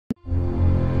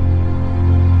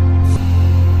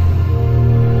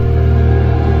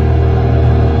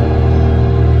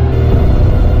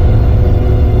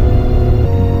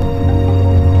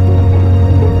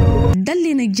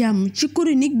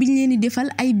defal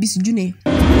ay bis june.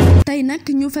 tey nag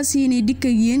ñu fas yéene dikk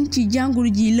ak yéen ci jàngoro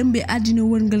ji lëmbe àddina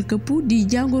wërngal këpp di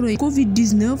jàngoro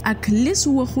Covid-19 ak lesu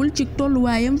waxul ci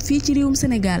tolluwaayam fii ci réewum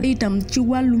Sénégal itam ci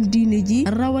wàllum diine ji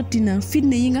rawatina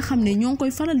fitna yi nga xam ne ñoo ngi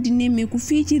koy faral di nemmeeku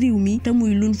fii ci réew mi te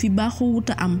muy luñ fi baaxoo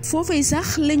wuta am foofay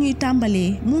sax la ñuy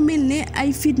tàmbalee mu mel ne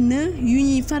ay fitna yu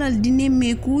ñuy faral di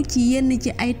nemmeeku ci yenn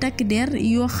ci ay takk der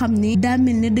yoo xam ne daa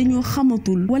mel ne dañoo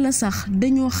xamatul wala sax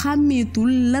dañoo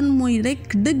xàmmeetul lan mooy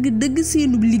rekk dëgg-dëgg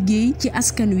seenub liggéey ci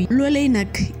askan wi. loolee nag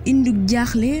indi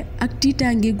jaaxle ak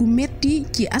tiitaange gu metti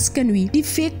ci askan wi di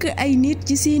fekk ay nit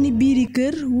ci seeni biiri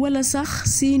kër wala sax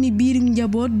seeni biiri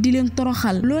njaboot di leen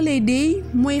toroxal loolee dey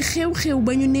mooy xew-xew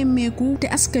ba ñu nemmeeku te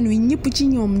askan wi ñëpp ci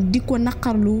ñoom di ko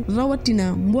naqarlu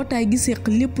rawatina mbootaay gi séq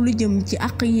lépp lu jëm ci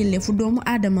àq yelleefu doomu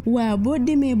aadama. waa boo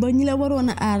demee ba ñi la waroon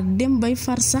a aar dem bay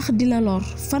far sax di la lor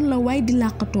fan la waay di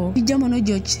làqatoo ci jamono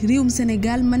joj réewum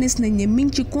Sénégal mënees nañ ne mi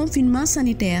ngi ci confinement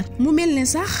sanitaire mu mel ne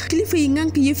sax kilifa yi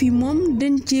ngànk yëf yi moom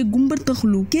dañ cee gumba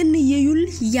tëxlu kenn yeyul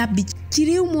yàbbi ci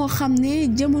réew moo xam ne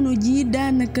jamono ji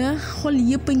daanaka xol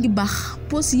yépp a ngi bax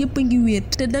poos yépp a ngi wéet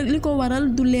te li ko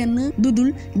waral du lenn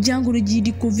dudul jàngoro ji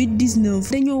di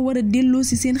Covid-19 dañoo war a delloo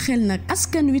ci seen xel nag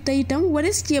askan wi tey itam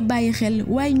warees cee bàyyi xel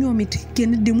waaye ñoom it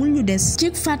kenn demul ñu des ci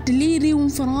fàttali réewum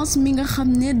France mi nga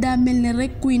xam ne daa mel ne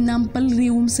rekk kuy nàmpal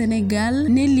réewum Sénégal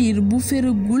ne liir bu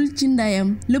feragul ci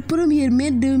ndayam le 1er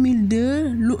mai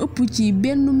 2002 lu ëpp ci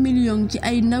 1 million ci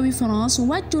ay ndawi France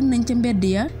wàccoon nañ ca mbedd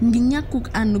ya ngir ñàkkuk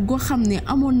ànd goo xam ne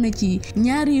amoon na ci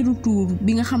ñaareelu tour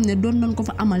bi nga xam ne doon nañ ko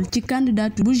fa amal ci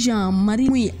candidature bu Jean-Marie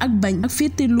muy ak bañ ak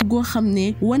féeteelu goo xam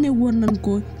ne wane woon nañ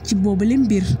ko ci boobale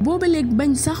mbir boobaleeg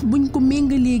bañ sax buñ ko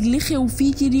méngaleeg li xew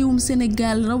fii ci réewum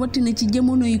Sénégal rawatina ci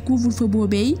jamonoy couvre-feu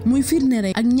boobee muy firnde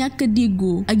rek ak ñàkk a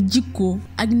déggoo ak jikko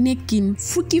ak nekkin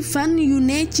fukki fan yu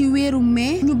ne ci weeru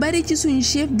mai ñu bari ci suñu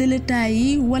chef de l'État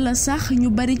yi wala sax ñu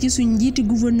bari ci suñ njiiti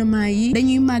gouvernement yi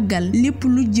dañuy màggal lépp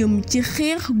lu jëm ci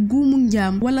xeex guumu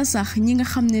njaam wala sax ñi nga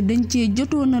xam ne dañ cee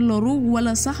jotoon a loru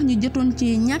wala sax ñu jotoon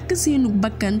cee ñàkk seenu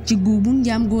bakkan ci guumu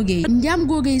njaam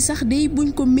googee sax day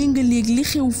buñ ko méngaleeg li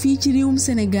xew fii ci réewum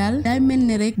Sénégal daa mel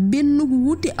ne rek benn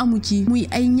wuute amu ci muy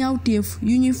ay ñaawteef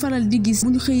yu ñuy faral di gis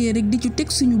bu ñu xëyee rek di ci teg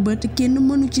suñu bët kenn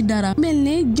mënu ci dara mel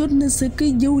ne jot na sëkk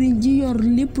jëwriñ ji yor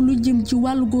lépp lu jëm ci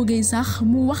wàllu googee sax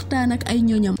mu waxtaan ak ay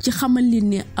ñoñam ci xamal leen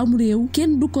ne am réew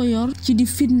kenn du ko yor ci di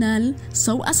fitnaal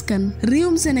saw askan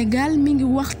réewum Sénégal mi ngi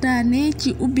waxtaane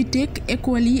ci ubbiteeg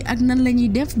école yi ak nan la ñuy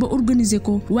def ba organiser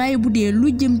ko waaye bu dee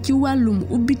lu jëm ci wàllum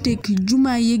ubbiteeg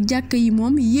jumaa yeeg jàkka yi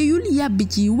moom yeyul yàbbi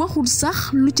ci waxul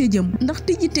sax lu ca jëm ndax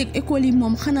tijjiteeg école yi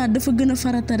moom xanaa dafa gën a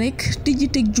farata rek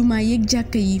tijjiteeg jumaa yeeg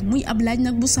jàkka yi muy ab laaj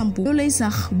nag bu sampu loolay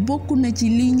sax bokk na ci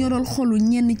liy ñoral xolu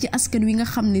ñenn ci askan wi nga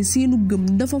xam ne seenu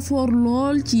gëm dafa foor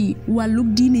lool ci wàllu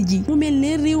diine ji mu mel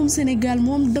ne réewum Sénégal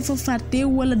moom dafa fàtte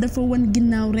wala dafa wan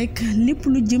ginnaaw rek lépp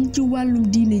lu jëm ci wàllum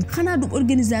diine ji xanaa du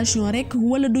organisation rek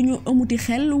wala dañoo amuti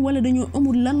xel wala dañoo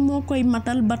amul lan moo koy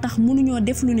matal ba tax mënuñoo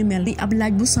def lu ni mel ni ab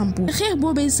laaj bu sampu xeex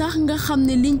boobee sax nga xam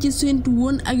ne liñ ci séntu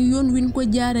woon ak yoon wiñ ko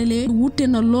jaarale wute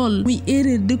na lool muy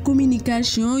erreur de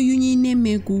communication yu ñuy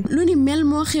nemmeeku lu ni mel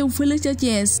moo xew fële ca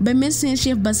Thiès ba médecin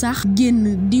chef ba sax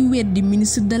génn di weddi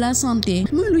ministre de la santé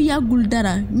muy lu yàggul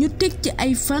dara ñu teg ci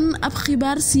ay fan ab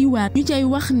xibaar siiwaat ñu cay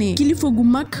wax ne kilifa gu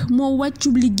mag moo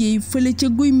wàccub liggéey fële ca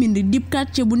Guy Mbind dib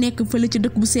quartier bu nekk fële ca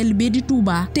dëkk bu sell bee di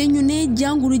Touba te ñu ne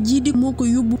jàngoro jii di moo ko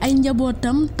yóbbu ay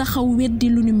njabootam taxaw weddi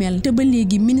lu ni mel te ba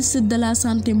léegi ministre de la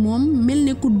santé moom mel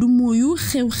ne ku du mooyu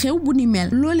xew-xew bu ni mel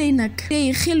loolee nag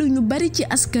tey xelu ñu bari ci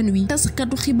askan wi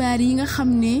taskatu xibaar yi nga xam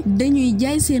ne dañuy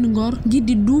jaay seen ngor ngir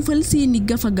di duufal seeni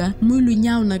gafaga muy lu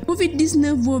ñaaw nag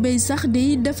Covid-19 boobee sax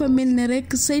day dafa mel ne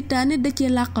rek seytaane da cee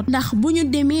làqat ndax bu ñu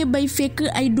demee bay fekk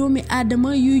ay doomi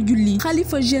aadama yuy julli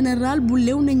xalifa général bu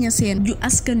Léona Niassène ju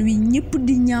askan wi ñëpp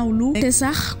di ñaawlu te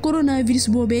sax coronavirus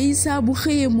boobee saa bu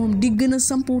xëyee moom di gën a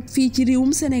sampu fii ci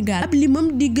réewum Sénégal ab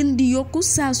limam di gën di yokku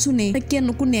saa su ne te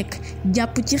kenn ku nekk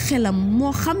jàpp ci xelam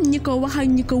moo xam ñi ko wax ak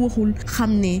ñi ko waxul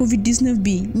xam ne Covid-19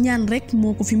 bi ñaan rek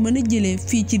moo ko fi mën a jëlee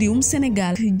fii ci réewum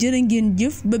Sénégal jërë ngeen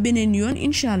jëf ba beneen yoon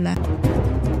incha allah.